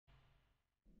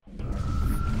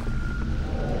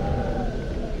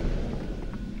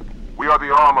We are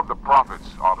the arm of the prophets,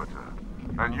 Arbiter,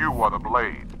 and you are the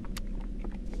blade.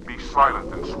 Be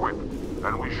silent and swift,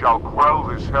 and we shall quell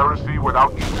this heresy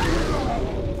without delay.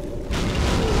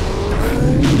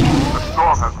 The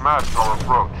storm has masked our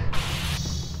approach,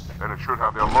 and it should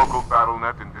have their local battle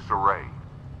net in disarray.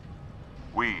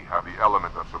 We have the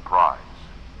element of surprise,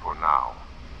 for now.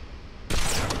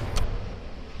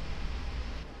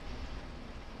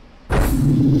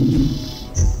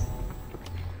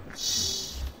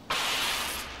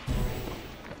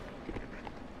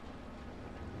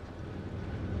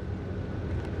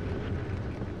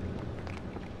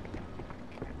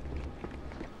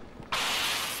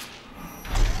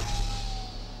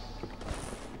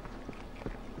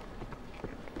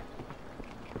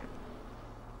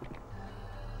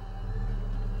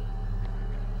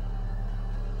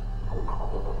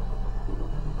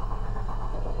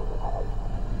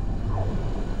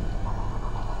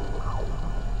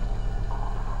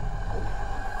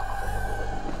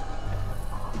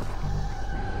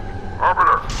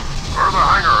 Arbiter, clear the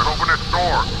hangar and open its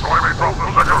door, so I may drop the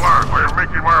second lance. I am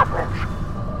making my approach.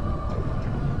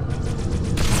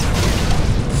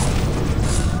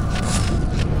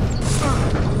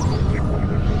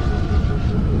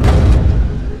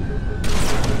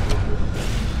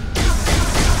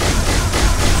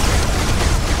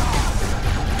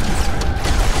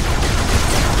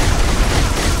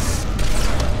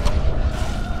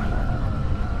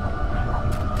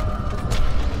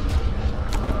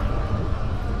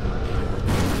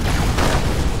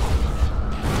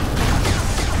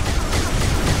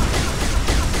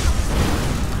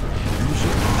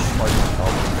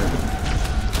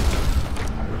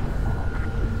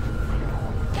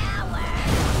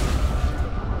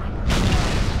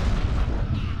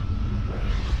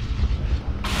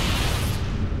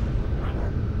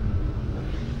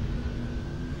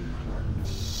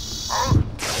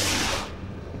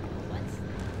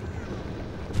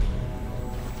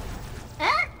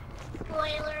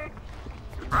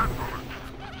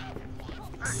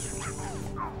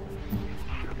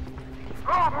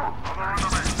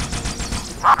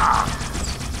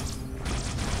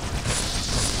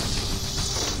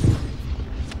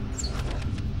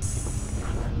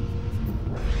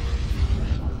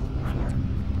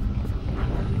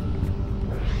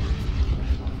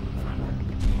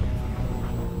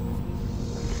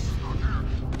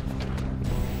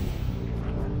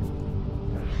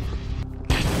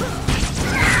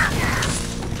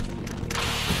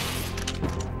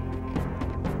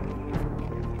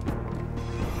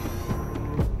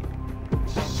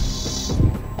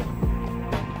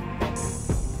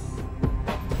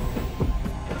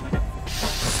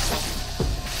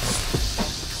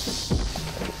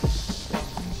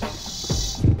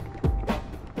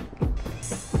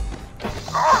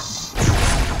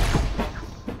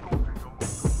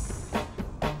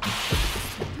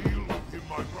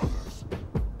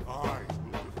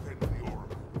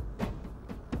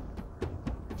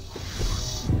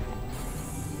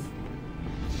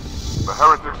 The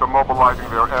heretics are mobilizing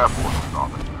their air forces,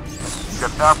 Arbiter.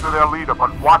 Get after their leader,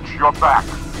 but watch your back.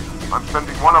 I'm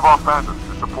sending one of our phantoms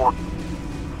to support you.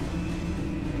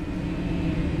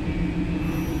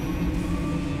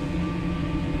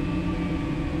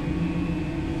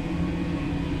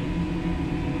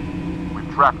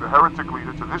 We've tracked the heretic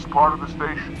leader to this part of the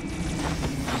station.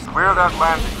 Clear that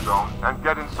landing zone and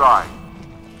get inside.